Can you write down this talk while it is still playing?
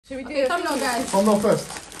Should we do it? Thumbnail, guys. Thumbnail first.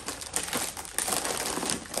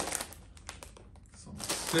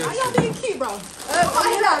 Why y'all being cute, bro? Wait,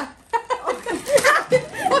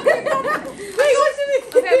 what's it?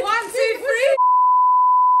 Okay, 1, 2, 3.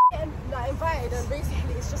 Like invited, and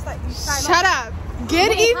basically it's just like you sign Shut up.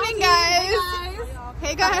 Good evening, guys.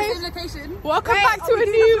 Hey guys. Welcome back to a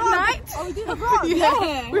new night. Oh, we do the vlog.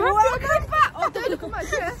 Yeah. Welcome back. Oh, don't look at my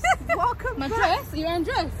dress. Welcome My back. dress? Are you wearing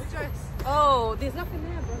dress? The dress. Oh, there's nothing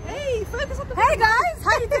there, bro. Hey, focus on the Hey guys,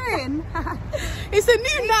 how you doing? It's a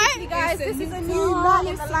new night. guys, this is a new night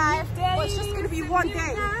in the life. But it's just gonna be one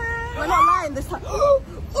day. We're not lying this time.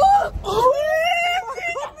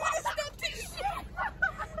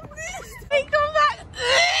 Hey, come back.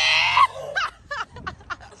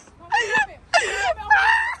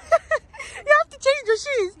 You have to change your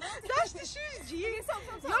shoes. That's the shoes, G.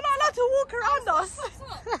 You're not allowed to walk around us.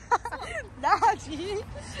 Nah, G.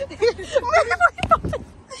 Take the phone.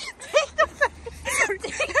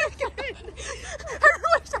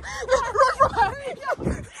 Run from her.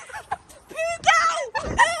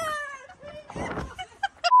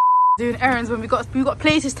 Doing errands when we got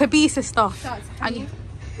places to be, sister. And you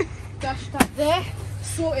Dash that there.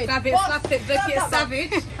 Sorted. slap it, look it,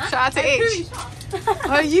 savage. Shout out to H.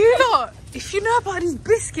 Are you not? If you know about these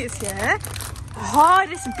biscuits, yeah?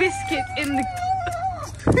 Hardest biscuit in the...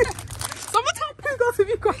 Someone tell Pooh girl to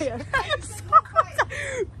be quiet. Someone tell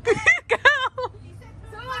Pooh girl.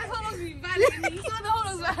 Someone told me violating me. Someone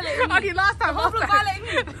was violating me. Okay, last time. Last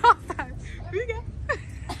time. Pooh girl.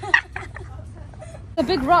 A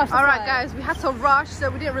big rush. Alright guys, we had to rush so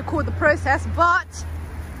we didn't record the process, but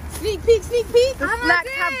Sneak peek, sneak peek. the snacks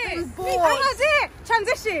have been bought. That's it.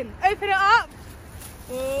 Transition. Open it up.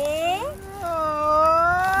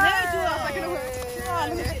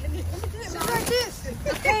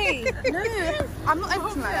 Okay. No, I'm not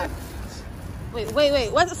emptying like that. Wait.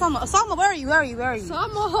 Where's Osama? Osama, where are you?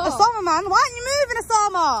 Osama, man. Why aren't you moving,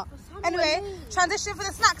 Osama? Anyway, transition for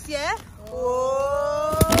the snacks, yeah?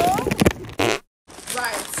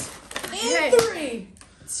 Right. In 3,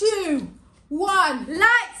 2, 1.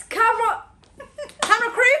 Lights, camera. Camera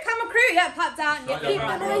crew. Yeah, pipe down. Yeah, Keep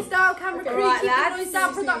the noise down, camera crew. Alright, Keep the lads. noise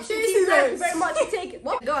down, production. Seriously, Team, thank you guys. very much. Take it.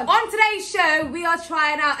 What? Go on. On today's show, we are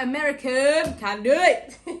trying out American Can Do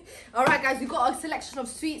It. Alright, guys, we've got a selection of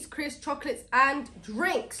sweets, crisps, chocolates, and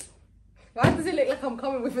drinks. Why does it look like I'm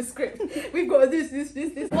coming with a script? We've got this.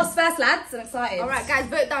 What's first, lads? I'm excited. Alright, guys,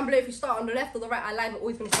 vote down below if you start on the left or the right. I live, we're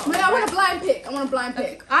always going to start on No, the I right. want a blind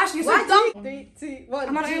pick. Actually, you're Why so dumb. 3, 2, 1.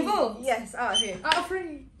 Am I not G. involved? Yes, out of here. Out of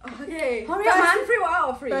 3. Okay. Hurry First up, man. to 3 or out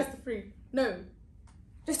of 3? First to 3. No.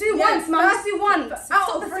 Just do Yes, once, man. Just do once. Out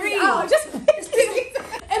Stop of the 3. three. Just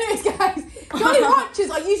anyways, guys, Jolly Ranchers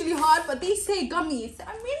are usually hard, but these say gummies.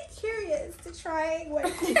 I'm really curious to try what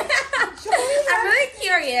I'm really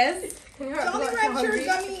curious. Jolly Rancher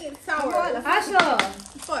gummy and sour. Ashley.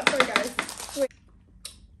 Sorry, guys.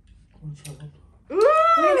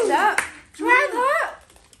 Look at that. Try that.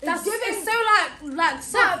 That's giving- it's so like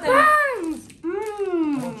soft.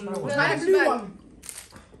 Try the blue one.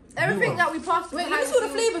 Everything that we passed. Wait, let me see what the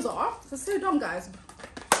flavours are. It's so dumb, guys.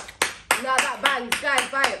 Nah, that bangs. Guys,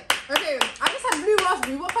 buy it. Okay, I just had blue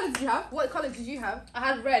raspberry. What colour did you have? What colour did you have? I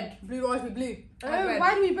had red. Blue raspberry, blue. Oh,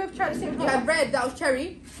 why do we both try the same You colour? had red, that was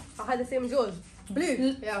cherry. I had the same as yours.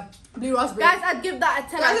 Blue. Yeah. Blue raspberry. Guys, I'd give that a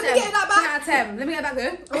 10 Guys, out of let 10. me get that 10 back. out of 10. Let me get back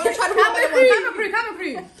there. I want to try the Camera watermelon crew, one. camera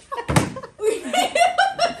crew.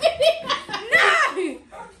 No!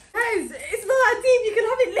 Guys, it's not that deep. You can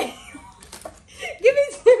have it later. Give it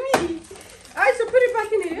to me. I should put it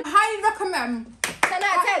back in here. I highly recommend. 10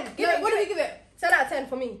 out of 10. Give it. What do we give it? 10 out of 10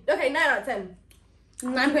 for me. Okay, 9 out of 10.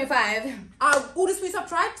 9.5. All the sweets I've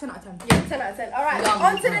tried, 10 out of 10. Yeah, 10 out of 10. All right, Yum.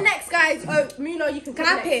 on to the next, guys. Oh, Muna, you can Can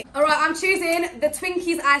I pick? Alright, I'm choosing the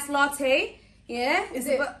Twinkies iced latte. Yeah? Is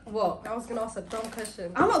it? What? I was going to ask a dumb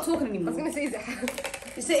question. I'm not talking I anymore. was going to say, is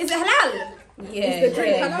it Is it halal? Yeah, the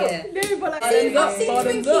drink halal? yeah. No, but like, I've Bottoms seen up.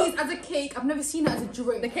 Twinkies as a cake. I've never seen it as a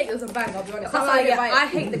drink. the cake doesn't bang, I'll be honest. That's That's why why, I buy it. I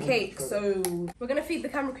hate the cake, so... We're going to feed the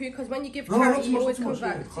camera crew because when you give No, no, charity, not too you much, always not come too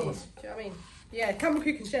back. much, See? yeah, Do you know what I mean? Yeah, camera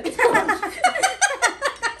crew can share this.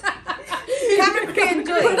 Camera crew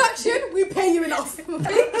enjoy. Production, we pay you enough.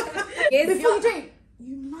 Yes, Before you drink.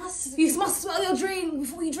 you must smell your drink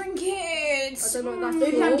before you drink it. I don't know what that's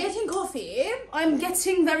Baby, I'm for. getting coffee. I'm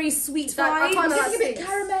getting very sweet That- I vibes. can't It's a bit six.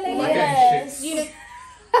 caramelly. Yes. You know.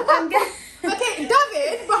 I'm getting... Okay,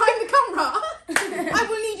 David, behind the camera, I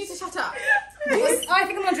will need you to shut up. I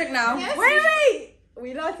think I'm gonna drink now. Yes. Wait!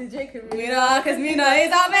 We like to drink with me. Muna, cause Muna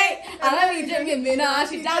is our mate. I love you drinking Muna.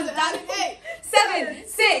 She does it. 7,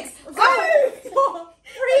 6, 5, 4,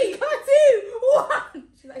 3, 2, 1.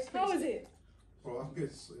 How was it? Bro,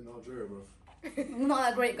 chocolate in Algeria, bro. Not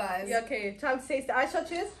that great, guys. Yeah, okay, time to taste the ice shot,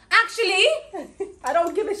 cheers. Actually, I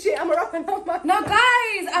don't give a shit, I'm a rapper, not my... no,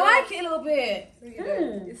 guys, I like it a little bit.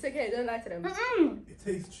 It's okay, don't lie to them. It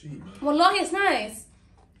tastes cheap, man. Wallahi, it's nice.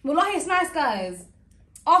 Wallahi, it's nice, guys.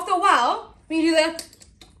 After a while, when you do that,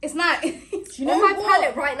 it's nice. You know my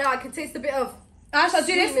palate right now, I can taste a bit of... I shall do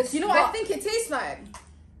sweetness, this. You know what I think it tastes like?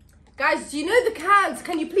 Guys, do you know the cans?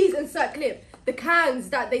 Can you please insert clip? The cans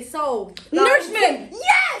that they sold. Nourishment.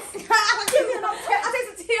 Yes! I'll give you another taste. I'll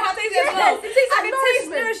taste it too. I'll taste it as Yes, well. it tastes I like can taste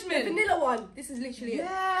nourishment. The vanilla one. This is literally it.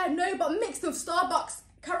 Yeah, no, but mixed with Starbucks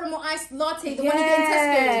caramel iced latte, the one you get in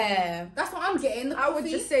Tesco. That's what I'm getting. I would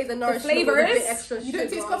just say the nourishment flavours. with a bit extra You don't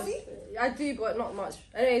sugar, taste coffee? honestly. I do, but not much.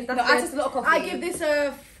 Anyways, that's No, I it. taste a lot of coffee. I give this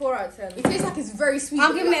a 4 out of 10. It tastes like it's very sweet.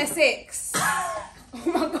 I'm giving it a 6. Oh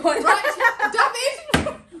my god. Right,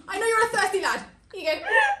 David, I know you're a thirsty lad. Here you go.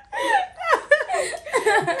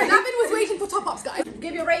 David was waiting for top-ups, guys.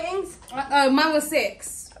 Give your ratings. Mine was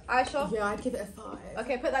 6. Aisha. Yeah, I'd give it a 5.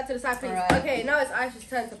 Okay, put that to the side, please. Alright. Okay, now it's Aisha's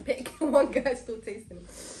turn to pick one guy still tasting it.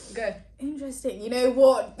 Go. Interesting. You know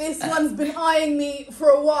what? This one's been eyeing me for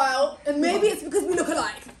a while, and maybe it's because we look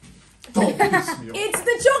alike. Don't piss me off. It's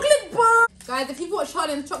the chocolate bar. Guys, if you've watched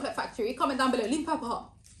Charlie and the Chocolate Factory, comment down below. Leave Purple Heart.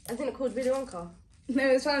 Isn't it called Willy Wonka? No,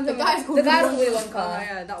 it's trying to The guy's called the guy's Willy Willy Oh, Wonka.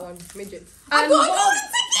 yeah, that one. Midgets. I And got what- golden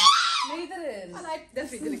ticket! No, you didn't. I like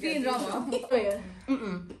Definitely Being didn't get it. drama. Oh, yeah.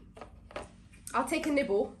 I'll take a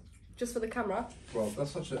nibble, just for the camera. Bro,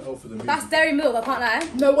 that's such an L for the movie. That's dairy milk, I can't lie.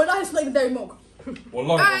 No, well, that's like dairy milk.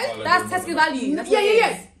 Wallahi, Guys, wallahi, That's wallahi. Tesco value. That's Yeah, what it yeah,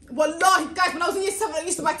 is. yeah. Wallahi, guys, when I was in year 7, I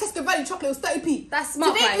used to buy Tesco Valley chocolate. It was 30p. That's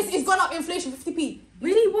smart Today, price. it's gone up inflation, 50p.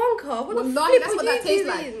 Willy Wonka? What the Wallahi, flip that's are what you that tastes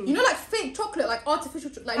like. doing? You know, like fake chocolate, like artificial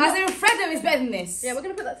chocolate. Like, Guys, not- even Freddo is better than this. Yeah, we're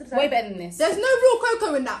gonna put that to the side. Way better than this. there's no real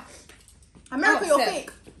cocoa in that. America, you're upset.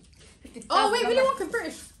 fake. Oh, wait, Willy Wonka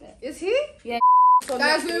British. Is he? Yeah.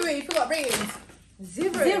 Guys, wait, you forgot ratings.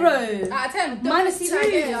 0. 0. Out of 10. Minus See 2. that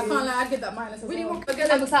again. I can't lie, I'd give that minus as Willy well. Wonka. We're I'm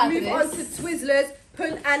gonna excited move for on to this. Twizzlers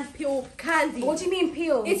Pull and Peel Candy. What do you mean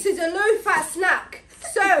peel? It is a low-fat snack.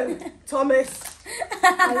 So, Thomas,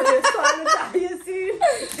 I'm gonna start with that here soon.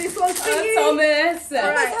 This one's for you. Thomas. Thomas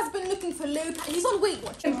Alright. has been looking for low. He's on Weight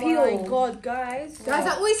Watch. Oh Peel. my god, guys. Guys,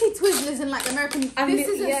 I always see Twizzlers in like American. This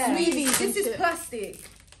isn't yeah. sweeties. and This is shit. plastic.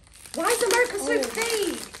 Why is America so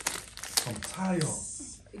fake? I'm tired.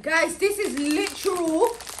 Guys, this is literal.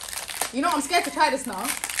 You know, I'm scared to try this now.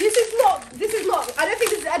 This is not, I don't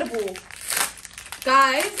think this is edible.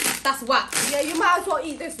 Guys, that's wax. Yeah, you might as well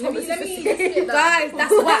eat this. Thomas. let me It's just get that. Guys,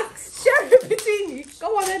 that's wax. Share it between you.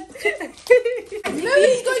 Go on then. You know,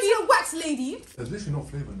 you go to your wax lady. There's literally no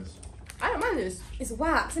flavour in this. I don't mind this. It's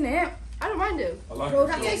wax, isn't it? I don't mind it. I like Bro, it.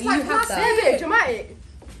 that Yeah, tastes you like have plastic. that. They're a bit dramatic.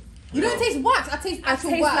 You don't taste wax. I taste It actual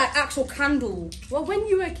tastes wax. like actual candle. Well, when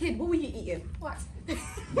you were a kid, what were you eating? wax.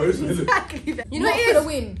 But it's really- Exactly. That. You know Not what for it the is?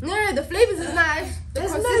 win. No, the flavors is nice.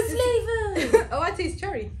 There's no consistency- flavour. Oh, I taste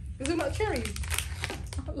cherry. Is it not cherry?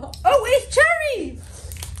 Oh, it's cherry.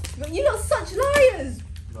 But you lot such liars.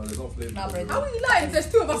 No, there's no flavour. Nah, bro. How are you lying? There's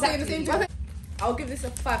two of us saying the same Exactly. thing. I'll give this a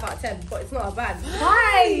 5 out of 10, but it's not a bad.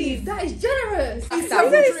 5. That is generous. That's You that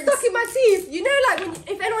know with it's drinks. stuck in my teeth. You know, like when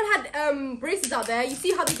if anyone had braces out there, you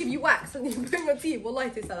see how they give you wax and you put it in your teeth. Wallahi,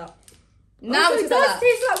 it tastes like that. Now Also, it's it does like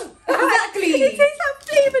taste like Exactly. It tastes like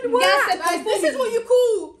flavoured wax. Yes, Guys, this is what you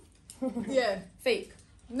call. Yeah. fake.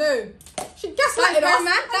 No. She gaslighted Thanks, us.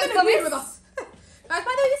 man. And Thanks, then agreed Thomas. with us. Guys,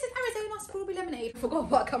 by the way, this is Arizona strawberry lemonade. I forgot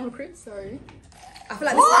about camera crew. Sorry. I feel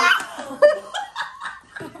like this is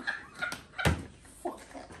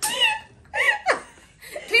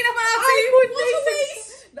Clean up on our eye two.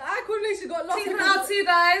 coordination. The eye coordination got lost. Clean up on our two,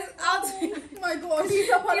 guys. Our two. Oh my gosh. Please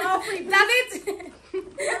up on our free. David.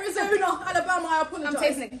 Arizona, Alabama, I apologize. I'm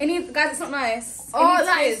tasting it. It needs, guys, it's not nice. It Oh, needs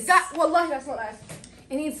that fizz. is that. Wallahi, that's not nice.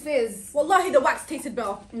 It needs fizz. Wallahi, the wax tasted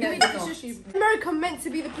better. No, Give me it that does not. tissue. America meant to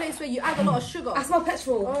be the place where you add a lot of sugar. I smell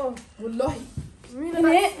petrol. Oh, Wallahi. really?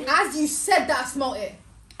 Innit? As you said that, I smelt it.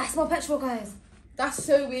 I smell petrol, guys. That's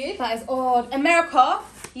so weird. That is odd. America,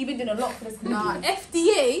 you've been doing a lot for this country. Nah,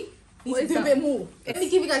 FDA needs What to is do that? a bit more. Let me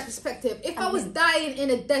give you guys perspective. If I was dying in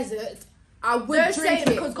a desert, I would Don't say drink it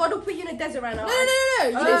it. because God will put you in a desert right now. No. Oh,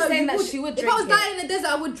 You they're know, saying you that would- she would If I was drink it. dying in a desert,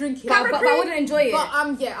 I would drink it. But I wouldn't enjoy it. But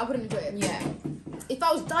yeah, I wouldn't enjoy it. Yeah. If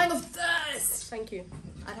I was dying of thirst, Thank you.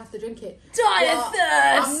 I'd have to drink it. Dying of But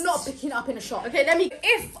thirst. I'm not picking it up in a shop. Okay, let me.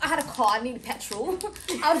 If I had a car and needed petrol,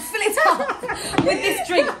 I would fill it up with this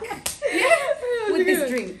drink. With this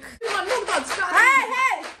drink. Come on, no buds.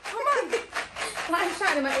 Hey, come on. I'm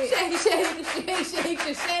trying to make it. Shake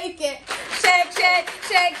it.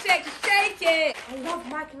 Shake, shake it. I love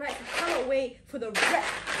Mike and Mike. I cannot wait for the rep.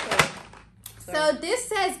 So this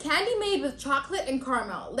says candy made with chocolate and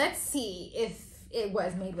caramel. Let's see if it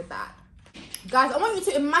was made with that. Guys, I want you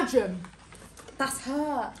to imagine. That's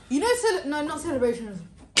her. You know, no, not celebrations.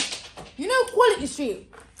 You know, Quality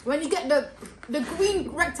Street when you get the green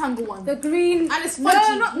rectangle one. The green. And it's fudgy.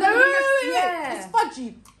 No, not the green. Yeah. It's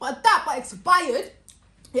fudgy, but expired.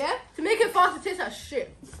 Yeah. To make it fast, it tastes like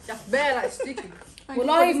shit. That's bare like sticky. Well,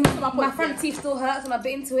 my front teeth still hurts when I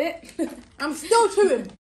bit into it. I'm still chewing.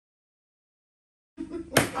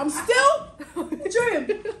 I'm still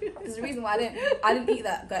chewing. There's a reason why I didn't eat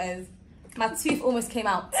that, guys. My tooth almost came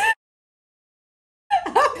out.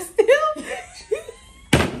 I'm still.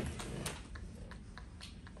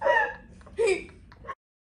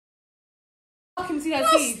 Fucking see her My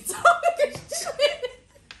teeth. stomach is chewing.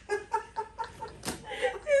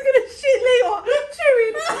 He's gonna shit later.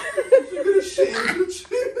 Chewing. You're gonna shit. You're gonna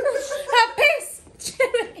chew. Her piss.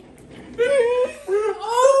 Chewing.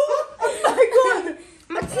 Oh my god.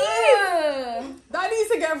 My teeth. That needs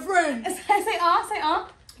to get thrown. Say ah, say ah.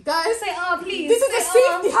 Guys, Say ah, please. this is a Say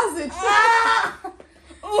safety hazard. ah.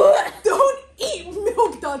 Don't eat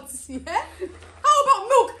milk nuts, yeah? How about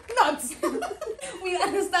milk nuts? We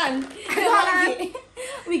understand.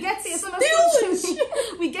 We get it. It's almost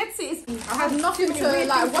Still we get it. I have nothing to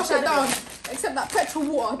like wash it down except that petrol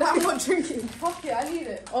water that I'm not drinking. Fuck it, I need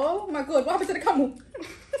it. Oh my god, what happened to the camel?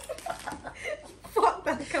 Fuck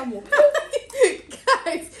that camel.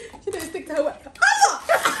 Guys, she didn't stick to her wet.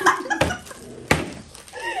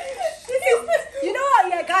 You know what?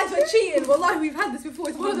 Yeah, guys, we're cheating. Wallahi, we've had this before.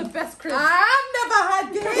 It's one of the best crisps. I've never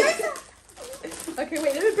had this. Okay,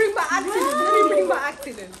 wait. Let me bring my acting in. Let me bring my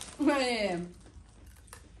acting in. Yeah.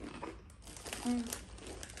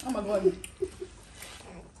 Oh my god.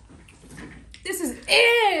 This is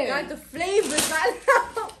it. Guys, the flavors right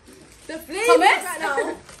now. The flavors Thomas? right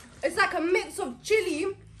now. It's like a mix of chili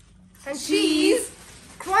and cheese,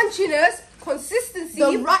 crunchiness, consistency.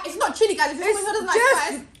 It's not chili, guys. If someone doesn't like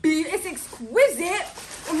spice, It's exquisite.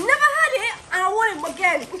 I've never had it, and I want it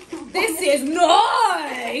again. This is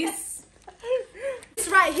nice. This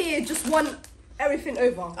right here just won everything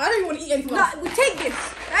over. I don't even want to eat anything else. No, we take this.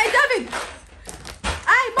 Hey, David.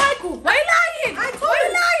 Hey, Michael. Why are you lying? I told you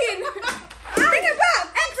lying. Bring it back.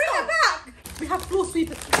 Bring it back. We have floor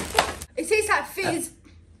sweepers. It tastes like fizz.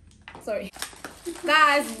 Sorry.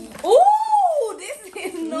 Guys. Ooh, this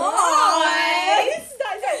is nice.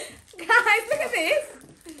 Guys, look at this.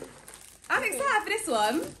 I'm excited for this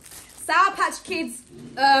one. Sour Patch Kids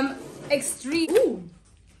Extreme.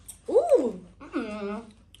 Ooh. Ooh.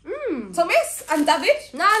 Thomas and David.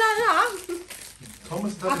 No.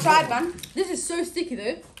 Thomas I tried, man. This is so sticky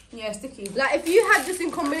though. Yeah, sticky. Like if you had this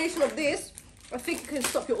in combination of this, I think it can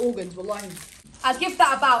stop your organs. We're lying. I'd give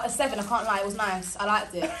that about a 7. I can't lie. It was nice. I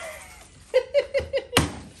liked it.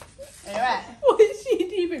 Alright. What is she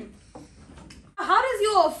doing? How does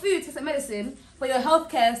your food taste like medicine, but your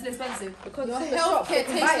healthcare is still expensive? Because Your it's in the shop, healthcare you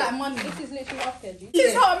can tastes buy like it. money. This is literally healthcare, G. This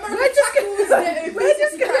is how American We're just tackles it. We're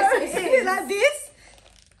just gonna open it like this.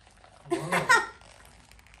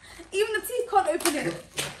 Even the teeth can't open it.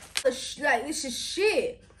 Like this is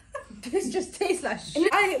shit. This just tastes like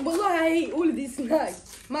shit. I hate all of these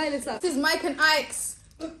snacks. Mine is like This is Mike and Ike's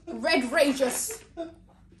Red Rageous.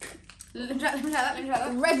 Let me try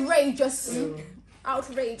that. Red Rageous.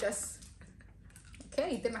 Outrageous.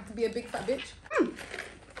 Okay, didn't have to be a big fat bitch.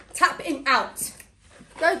 Tapping out.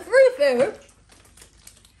 there's 3 flavors.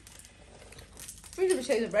 3 different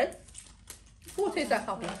shades of bread. 4 taste like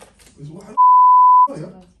apple. Is what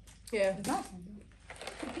happened? Yeah.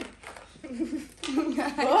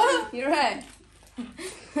 You're right.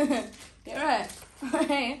 You're right.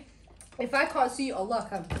 If I can't see you, Allah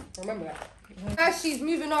can. Remember that. As she's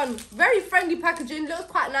moving on, very friendly packaging, looks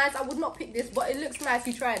quite nice. I would not pick this, but it looks nice.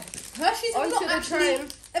 You tried. Hershey's Onto not the actually train.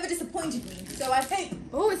 ever disappointed me, so I think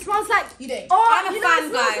Oh, it smells like. you did. Oh, I'm a you know what fan,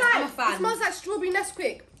 it smells guys. like? I'm a fan. It smells like strawberry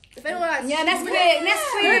Nesquik. If anyone likes Yeah, strawberry-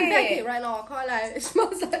 Nesquik, Don't beg Nesquik. it right now. I can't lie. It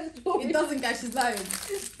smells like strawberry. It doesn't, guys. She's lying.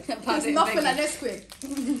 It's It's nothing like Nesquik.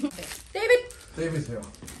 David, David's here.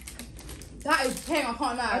 That is tame. I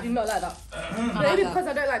can't I lie. do not like that. like Maybe that. because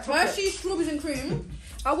I don't like chocolate. Hershey's strawberries and cream.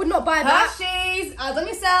 I would not buy that. Hershey's, done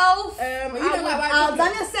yourself. I don't would- like white Done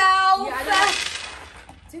chocolate. yourself. Yeah, I know.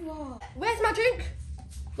 Do what? Where's my drink?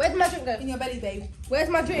 Where's my drink go? In your belly, babe. Where's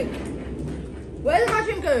my drink? Where did my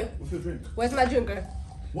drink go? What's your drink? Where's my drink go?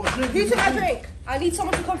 What drink? Who took my drink? I need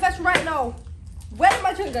someone to confess right now. Where did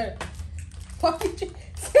my drink go? Fucking drink.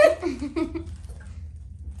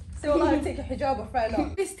 So I'll take your hijab off right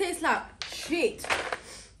now. This tastes like shit.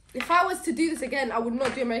 If I was to do this again, I would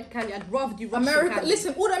not do American candy. I'd rather do Russian America, candy.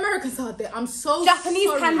 listen, all the Americans out there, I'm so Japanese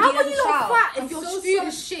sorry. candy. How are you doesn't not shout. fat if I'm your so food sorry.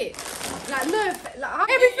 is shit? Like no, like how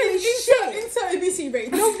Everything is is shit. insert ABC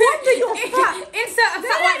rate. No wonder you're fat. Insert a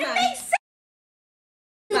fat white man.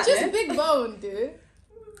 You're Fat, just yeah? big bone, dude.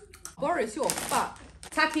 Boris, you're fat.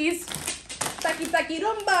 Takis. Taki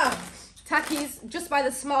rumba. Takis, just by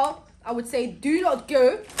the smell, I would say do not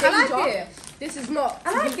go. I like Danger. it. This is not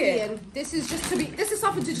I to like be it. eaten. This is just to be. This is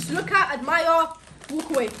something to just look at, admire, walk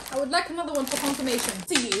away. I would like another one for confirmation.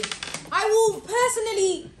 To you, I will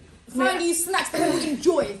personally find you snacks that you will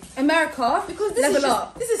enjoy America. because this level is just,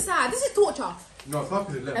 up. this is sad. This is torture. No, stop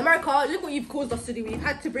it. Let America, look what you've caused us to do. We've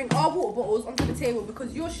had to bring our water bottles onto the table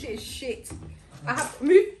because your shit is shit. I have to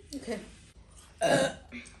move. Okay.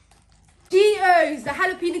 Cheetos, the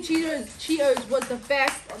jalapeno Cheetos was the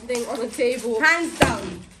best thing on the table. Hands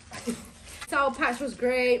down. Sour Patch was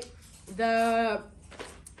great.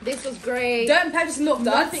 This was great. Don't purchase milk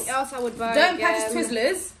duds. Nothing else I would buy. Don't again. purchase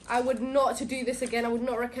Twizzlers. I would not to do this again. I would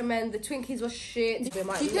not recommend. The Twinkies were shit. If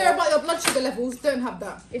you care about your blood sugar levels, don't have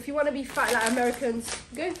that. If you want to be fat like Americans,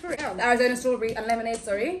 go for it. The Arizona strawberry and lemonade,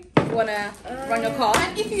 sorry. If you want to run your car.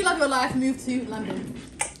 And if you love your life, move to London.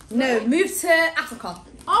 No, move to Africa.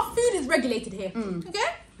 Our food is regulated here. Okay?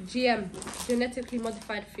 GM, genetically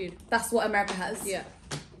modified food. That's what America has. Yeah.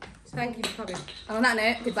 Thank you for coming. And on that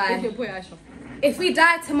note, With your goodbye. boy Aisha. If we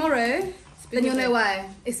die tomorrow, then you'll your know boy. why.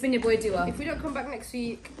 It's been your boy Dua. If we don't come back next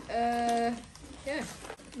week, yeah.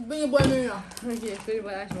 Bring your boy Muna. Okay, it's been your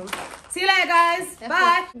boy Aisha. See you later, guys.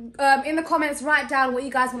 That's Bye. In the comments, write down what you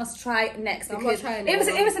guys want us to try next. I'm Because not trying if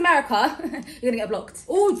it, it's America, you're gonna get blocked.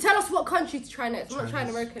 Oh, tell us what country to try next. I'm not trying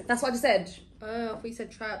American. That's what I just said. If we said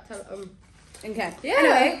try, tell Okay. Yeah.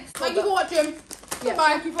 Anyway. Thank you for watching. Yeah. Bye.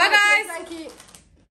 Thank you for Bye, watching. guys. Thank you.